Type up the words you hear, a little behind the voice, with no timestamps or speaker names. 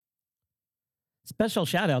Special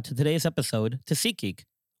shout out to today's episode to SeatGeek.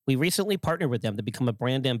 We recently partnered with them to become a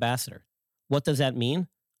brand ambassador. What does that mean?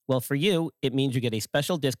 Well, for you, it means you get a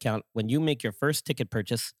special discount when you make your first ticket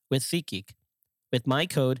purchase with SeatGeek. With my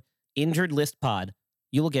code InjuredListPod,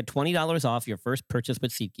 you will get $20 off your first purchase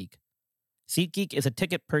with SeatGeek. SeatGeek is a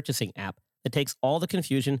ticket purchasing app that takes all the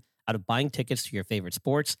confusion out of buying tickets to your favorite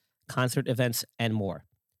sports, concert events, and more.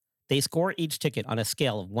 They score each ticket on a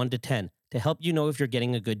scale of 1 to 10 to help you know if you're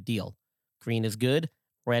getting a good deal. Green is good,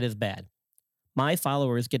 red is bad. My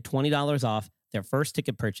followers get $20 off their first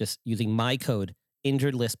ticket purchase using my code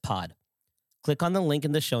InjuredListPod. Click on the link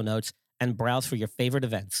in the show notes and browse for your favorite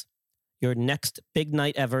events. Your next big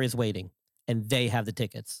night ever is waiting, and they have the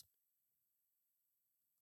tickets.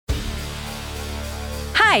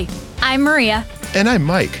 Hi, I'm Maria. And I'm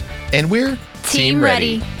Mike. And we're Team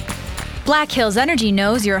Ready. Black Hills Energy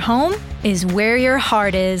knows your home is where your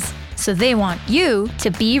heart is, so they want you to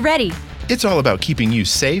be ready. It's all about keeping you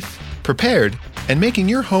safe, prepared, and making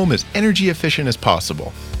your home as energy efficient as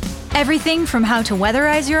possible. Everything from how to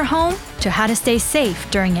weatherize your home to how to stay safe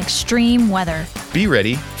during extreme weather. Be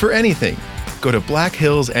ready for anything. Go to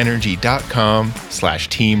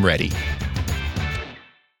blackhillsenergy.com/Team Ready.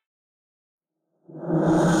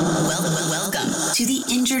 Welcome to the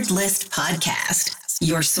Injured List podcast,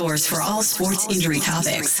 your source for all sports injury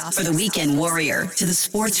topics. For the weekend warrior to the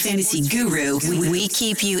sports fantasy guru, we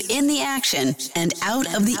keep you in the action and out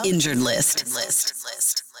of the injured list.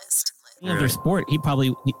 Any other sport, he'd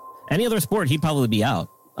probably be out.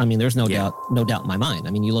 I mean, there's no doubt in my mind.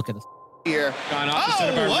 I mean, you look at this here.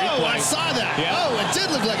 I saw that. Yeah. Oh, it did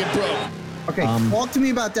look like it broke. Okay, talk to me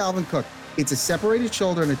about Dalvin Cook. It's a separated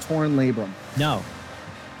shoulder and a torn labrum. No.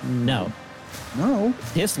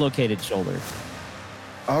 Dislocated shoulder.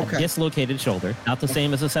 Okay. A dislocated shoulder, not the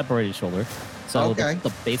same as a separated shoulder. So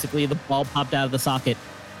basically the ball popped out of the socket.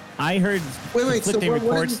 I heard conflicting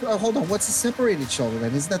reports. Hold on. What's a separated shoulder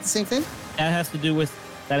then? Isn't that the same thing? That has to do with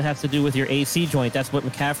your AC joint. That's what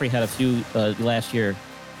McCaffrey had a few last year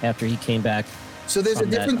after he came back. So there's a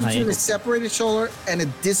difference between a separated shoulder and a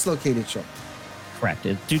dislocated shoulder. Correct.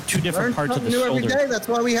 It's two different parts of the shoulder. Every day. That's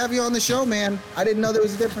why we have you on the show, man. I didn't know there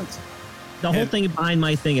was a difference. The whole thing behind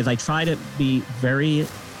my thing is I try to be very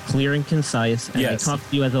clear and concise, and I talk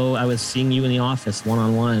to you as though I was seeing you in the office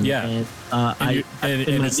one-on-one. Yeah.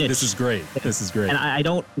 This is great. And I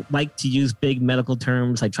don't like to use big medical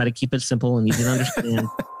terms. I try to keep it simple and easy to understand.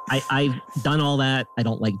 I've done all that. I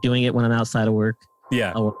don't like doing it when I'm outside of work.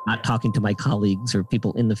 Yeah. Or not talking to my colleagues or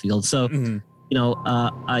people in the field. So,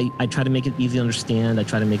 I try to make it easy to understand. I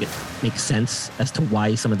try to make it make sense as to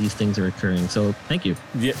why some of these things are occurring. So thank you.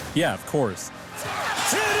 Yeah, of course.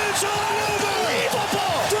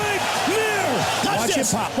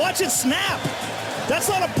 Watch it snap. That's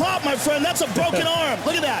not a pop, my friend. That's a broken arm.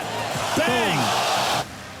 Look at that. Bang.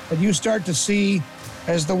 And you start to see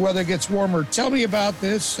as the weather gets warmer. Tell me about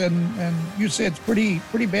this. And you say it's pretty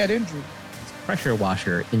bad injury. Pressure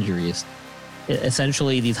washer injuries.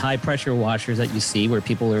 Essentially, these high pressure washers that you see where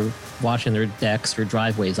people are washing their decks or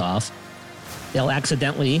driveways off, they'll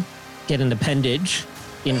accidentally get an appendage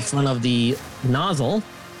in front of the nozzle.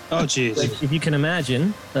 Oh, geez. If you can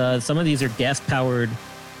imagine, some of these are gas-powered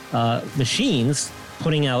machines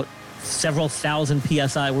putting out several thousand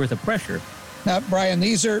PSI worth of pressure. Now, Brian,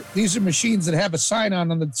 these are machines that have a sign on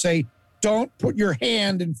them that say, don't put your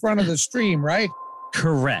hand in front of the stream, right?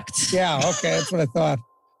 Correct. Yeah, okay, that's what I thought.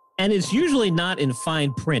 And it's usually not in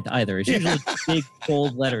fine print either. It's usually big,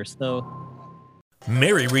 bold letters. So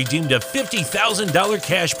Mary redeemed a $50,000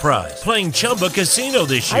 cash prize playing Chumba Casino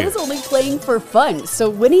this year. I was only playing for fun, so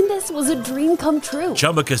winning this was a dream come true.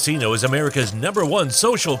 Chumba Casino is America's #1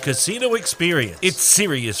 social casino experience. It's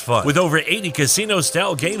serious fun. With over 80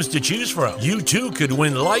 casino-style games to choose from, you too could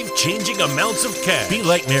win life-changing amounts of cash. Be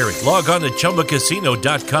like Mary. Log on to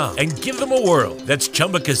ChumbaCasino.com and give them a whirl. That's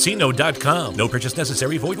ChumbaCasino.com. No purchase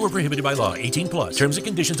necessary. Void or prohibited by law. 18+. Terms and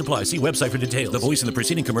conditions apply. See website for details. The voice in the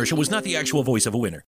preceding commercial was not the actual voice of a winner.